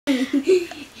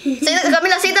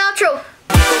Camila, say the outro.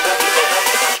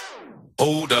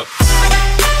 Hold up.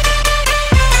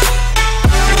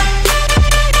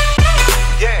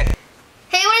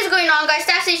 Hey, what is going on, guys?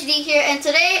 StabzHD here, and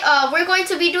today we're going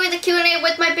to be doing the Q&A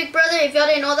with my big brother. If y'all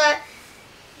didn't know that,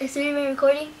 is it even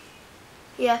recording?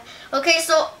 Yeah. Okay,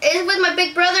 so it's with my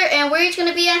big brother, and we're each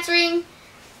gonna be answering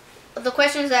the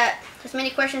questions as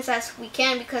many questions as we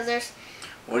can, because there's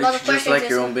a lot of questions. Just like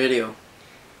your own video.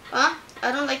 Huh?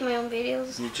 I don't like my own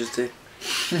videos. You just did.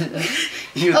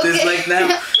 You dislike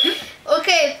now.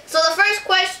 Okay, so the first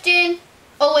question.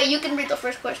 Oh wait, you can read the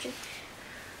first question.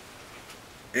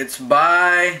 It's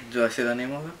by. Do I say the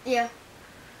name of it? Yeah.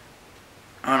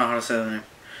 I don't know how to say the name.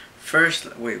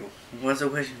 First, wait. What's the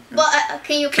question? Well,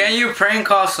 Can you prank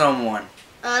call someone?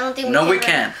 I don't think. We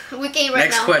can't. We can't right now.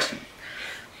 Next question.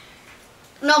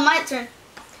 No, my turn.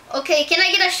 Okay, can I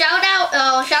get a shout out?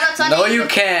 Shout out Sunday. No, you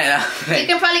can't. You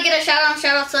can probably get a shout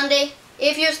out Sunday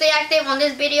if you stay active on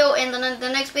this video and the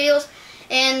next videos.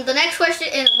 And the next question,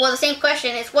 well, the same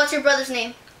question is, what's your brother's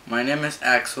name? My name is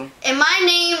Axel. And my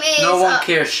name is. No one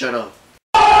cares. Shut up.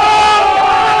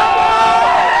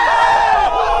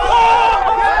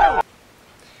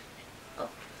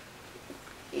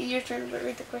 Your turn to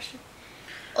read the question.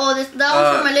 Oh, that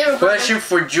one's for my little brother. Question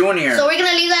for Junior. So we're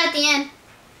gonna leave that at the end.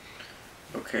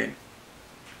 Okay.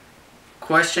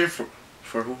 Question for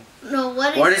who? No,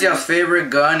 what is your favorite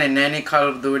gun in any Call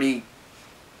of Duty?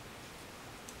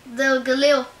 The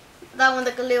Galil. That one,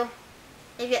 the Galil.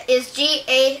 It's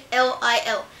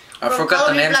G-A-L-I-L. I forgot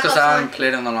the names because I haven't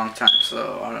played in a long time,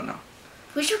 so I don't know.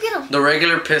 We should get the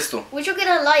regular pistol. We should get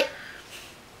a light.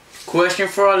 Question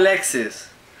for Alexis.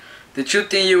 Did you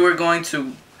think you were going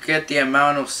to get the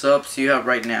amount of subs you have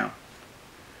right now?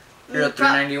 You're at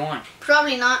 391.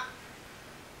 Probably not.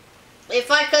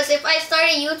 Because if I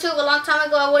started YouTube a long time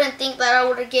ago, I wouldn't think that I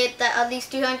would get that at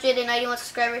least 391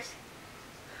 subscribers.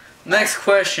 Next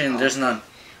question. There's none.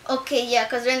 Okay, yeah,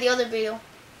 because they're in the other video.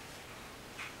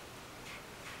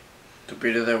 The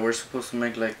video that we're supposed to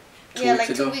make like 2 weeks ago? Yeah,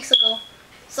 like 2 weeks ago.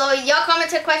 So y'all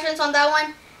commented questions on that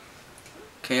one.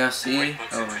 Can y'all see? Wait,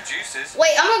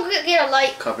 I'm gonna get a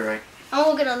light. Copyright. I'm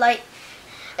gonna get a light.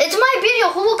 It's my video.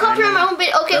 Who will copyright my own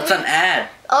video? Okay. That's an ad.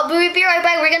 We'll be right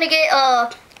back. We're gonna get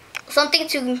something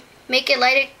to make it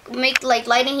lighter, make like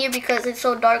light in here because it's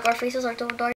so dark. Our faces are so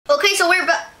dark. Okay, so we're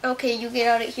back. Okay, you get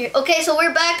out of here. Okay, so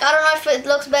we're back. I don't know if it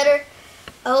looks better.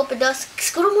 I hope it does.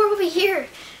 Scoot more over here,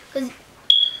 cause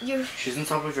you're. She's on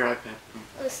top of your iPad.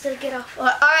 Let's still get off. All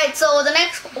right. So the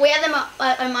next, we have them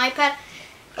on my iPad.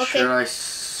 Okay.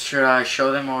 Should I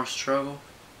show them our struggle?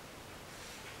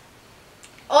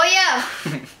 Oh yeah.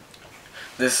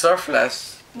 This is our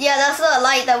flash. Yeah, that's the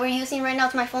light that we're using right now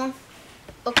to my phone.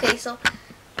 Okay, so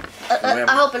I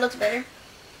hope it looks better.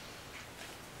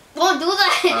 Don't do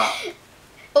that.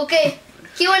 Okay,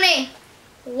 Q&A.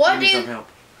 What do you? Help.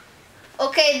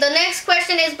 Okay, the next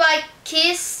question is by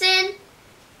QnA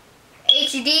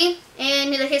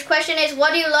and his question is,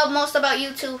 what do you love most about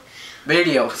YouTube?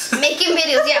 Videos. Making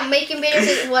videos. Yeah, making videos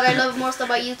is what I love most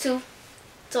about YouTube.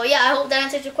 So yeah, I hope that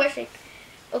answers your question.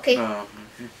 Okay. No.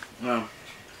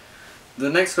 The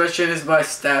next question is by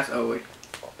Stabz. Oh wait.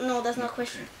 No, that's not a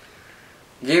question.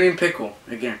 Gaming Pickle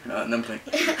again. I'm playing.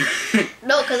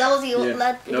 No, because that was the old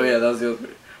lad. Oh yeah, that was the old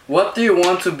video. What do you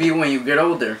want to be when you get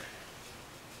older?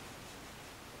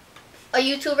 A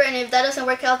YouTuber, and if that doesn't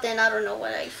work out, then I don't know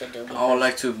what I should do. I would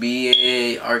like to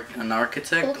be an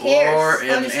architect Who cares? or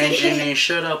an engineer.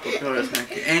 Shut up,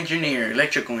 engineer,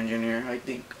 electrical engineer. I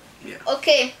think. Yeah.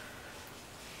 Okay.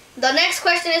 The next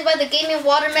question is by the Gaming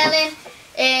Watermelon,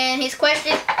 and his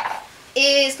question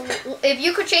is, if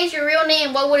you could change your real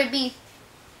name, what would it be?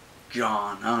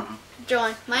 John. I don't know.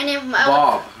 John. My name.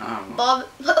 Bob. I don't know. Bob.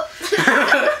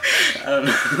 I don't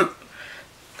know.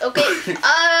 Okay.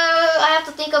 I have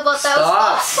to think about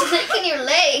that. Stop licking your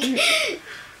leg.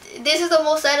 This is the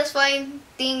most satisfying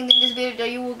thing in this video, that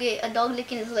you will get a dog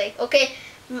licking his leg. Okay.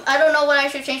 I don't know what I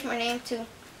should change my name to.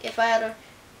 If I had a.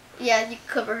 Yeah, you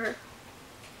cover her.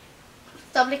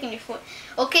 Stop licking your foot.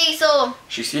 Okay, so.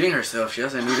 She's eating herself. She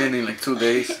hasn't eaten in like 2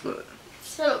 days. But.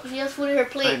 Shut up. She has food in her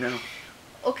plate. I know.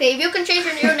 Okay, if you can change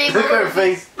your name. Look at her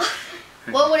face.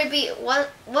 What would it be?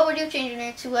 What would you change your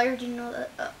name to? I already know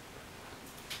that.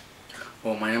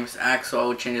 Well, my name is Axel. I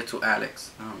would change it to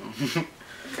Alex. I don't know.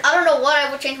 I don't know what I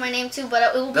would change my name to, but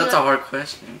it would be. That's a hard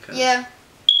question. Yeah.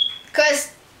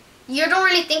 Cause you don't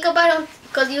really think about them.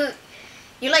 Cause you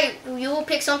will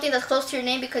pick something that's close to your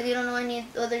name because you don't know any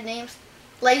other names.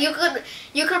 Like you could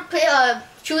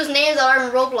choose names that are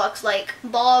in Roblox, like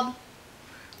Bob.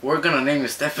 We're gonna name you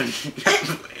Stephanie.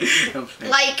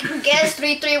 Like guess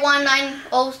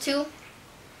 331902.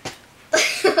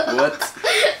 What?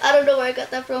 I don't know where I got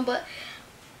that from, but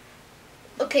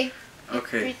okay.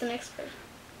 Okay. Read the next question.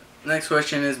 Next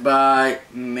question is by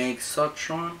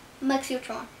Maxutron.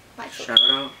 Maxutron. Shout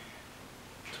out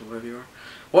to whoever you are.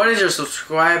 What is your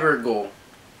subscriber goal?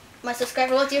 My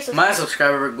subscriber. What's your subscriber? My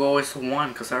subscriber goal is 1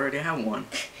 because I already have 1.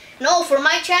 No, for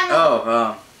my channel.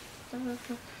 Oh,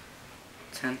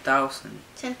 10,000.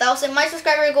 10,000. My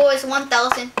subscriber goal is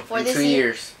 1,000 for In this 2 year.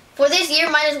 years. For this year,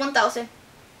 mine is 1,000,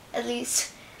 at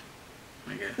least.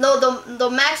 Okay. No, the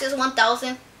max is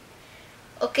 1,000.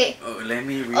 Okay. Oh, let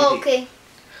me read Okay. it.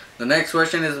 The next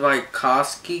question is by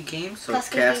Koski Games. So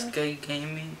Koski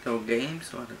Gaming or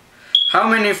Games. Or how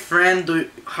many friend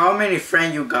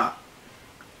you got?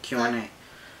 Q&A.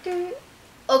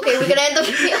 Okay, we're gonna end the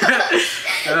video.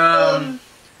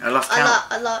 I lost count.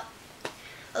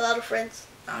 A lot of friends.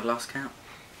 I lost count.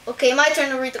 Okay, my turn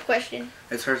to read the question.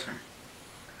 It's her turn.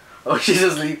 Oh, she's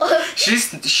asleep.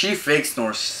 She fake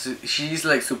snores. She's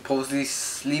like supposedly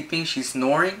sleeping. She's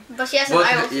snoring. But she has her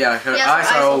eyes. Yeah, her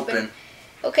eyes are open.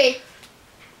 Okay.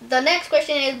 The next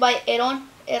question is by Aaron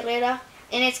Herrera,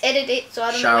 and it's edited, so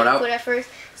I don't know Shout what to out. put at first.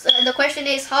 So the question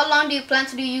is, how long do you plan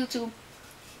to do YouTube?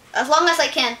 As long as I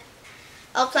can.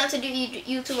 I'll plan to do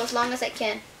YouTube as long as I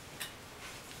can.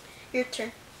 Your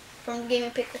turn. From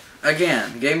Gaming Pickle.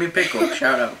 Again, Gaming Pickle.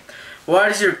 Shout out.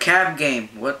 What is your cap game?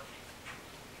 What?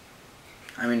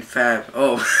 I mean fab.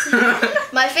 Oh.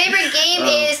 My favorite game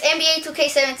is NBA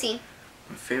 2K17.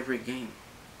 My favorite game.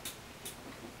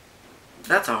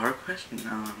 That's a hard question. I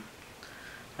don't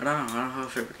know. I don't have a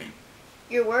favorite game.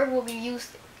 Your word will be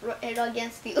used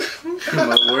against you.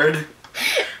 My word?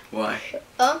 Why?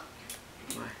 Why?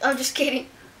 I'm just kidding.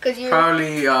 Cause you're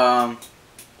probably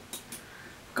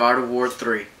God of War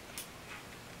 3.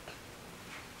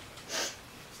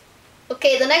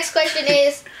 Okay, the next question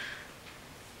is,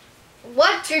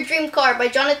 what's your dream car by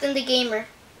Jonathan the Gamer?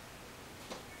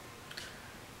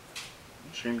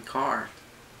 Dream car.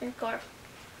 Dream car.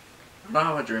 I don't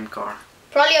have a dream car.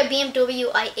 Probably a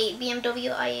BMW i8.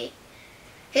 BMW i8.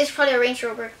 His probably a Range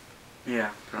Rover.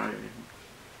 Yeah, probably.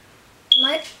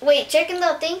 Wait, checking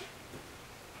the thing.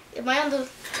 Am I on the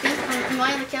thing? Am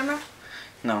I on the camera?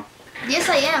 No. Yes,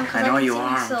 I am. I know you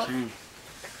are. Myself.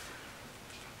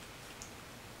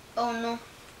 Oh no.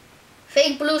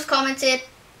 Fake Blues commented,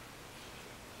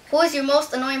 who is your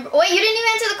most annoying... Wait, you didn't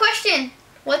even answer the question.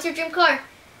 What's your dream car?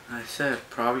 I said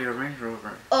probably a Range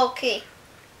Rover. Okay.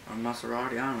 Or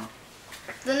Maserati, I don't know.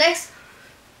 The next...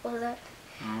 What was that?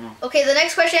 I don't know. Okay, the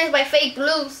next question is by Fake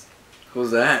Blues.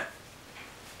 Who's that?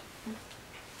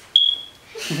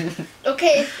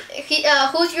 Okay,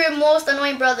 who's your most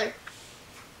annoying brother?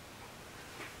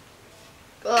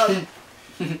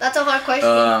 That's a hard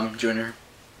question. Junior.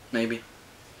 Maybe.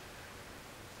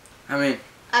 I mean,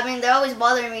 they're always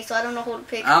bothering me, so I don't know who to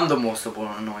pick. I'm the most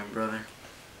annoying brother.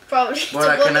 Probably. But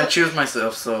I cannot choose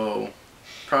myself, so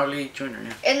probably Junior,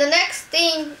 yeah. And the next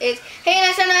thing is, hey,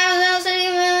 that's not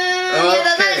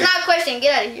a question.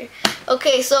 Get out of here.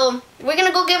 Okay, so we're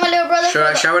gonna go get my little brother. Should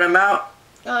I shout him out?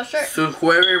 Sure. So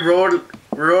whoever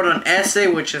wrote an essay,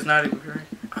 which is not even correct.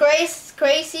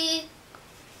 Crazy.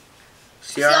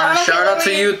 Shout out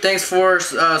to you. Thanks for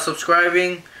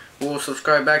subscribing. We'll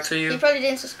subscribe back to you. He probably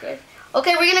didn't subscribe.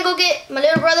 Okay, we're gonna go get my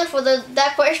little brother for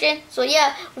that question. So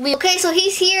yeah, okay, so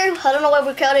he's here. I don't know why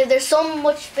we're crowded. There's so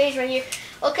much space right here.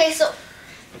 Okay, so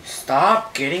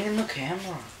stop getting in the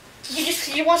camera.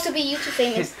 She wants to be YouTube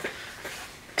famous.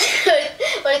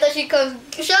 But I thought she'd come.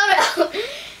 Shout out.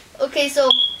 Okay, so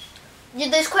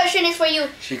this question is for you.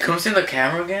 She comes in the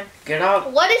camera again? Get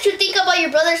out. What did you think about your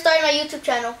brother starting a YouTube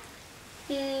channel?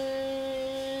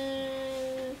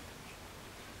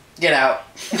 Get out.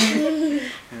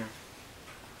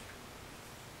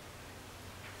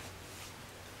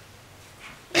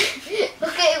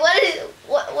 Okay,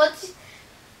 what's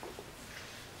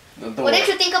the door. What did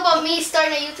you think about me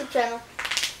starting a YouTube channel?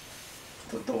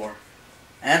 The door.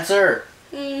 Answer.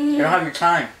 You don't have your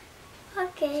time.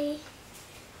 Okay.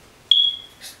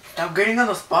 Stop getting on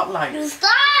the spotlight.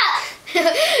 Stop!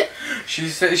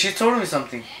 She told me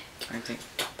something. I think.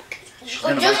 Just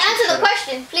answer the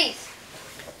question, please.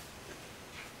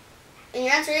 And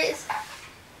your answer is?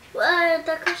 What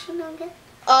the question again?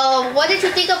 What did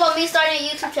you think about me starting a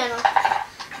YouTube channel?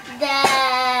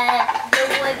 That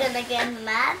they were gonna get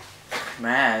mad.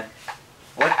 Mad?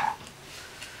 What?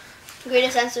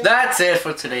 Greatest answer. That's it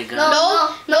for today, guys.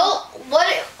 No.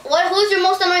 Who's your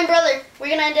most annoying brother? We're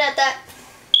gonna end it at that.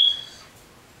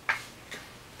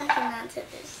 I can answer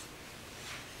this.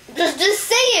 Just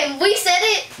say it. We said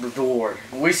it. The door.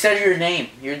 We said your name.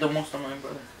 You're the most annoying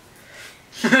brother.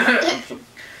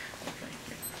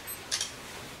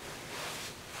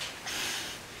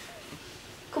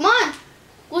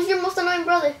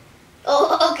 brother.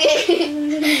 Oh, okay.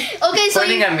 Okay, so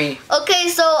Pointing at me. Okay,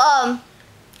 so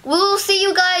we'll see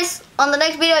you guys on the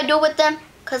next video I do with them,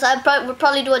 cause we'll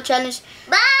probably do a challenge.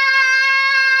 Bye.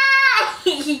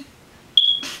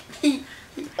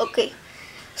 Okay,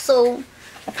 so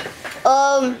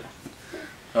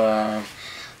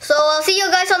so I'll see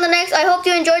you guys on the next. I hope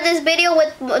you enjoyed this video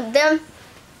with them.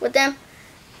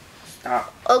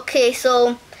 Stop. Okay,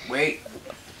 so Wait.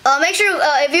 make sure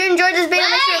if you enjoyed this video,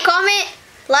 make sure to comment,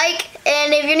 like,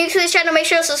 and if you're new to this channel, make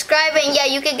sure to subscribe. And yeah,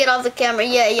 you can get off the camera.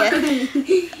 Yeah.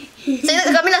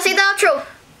 Camila, say the outro.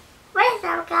 What's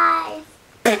up, guys?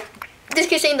 This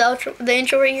kid's saying the outro, the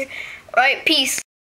intro right here. All right, peace.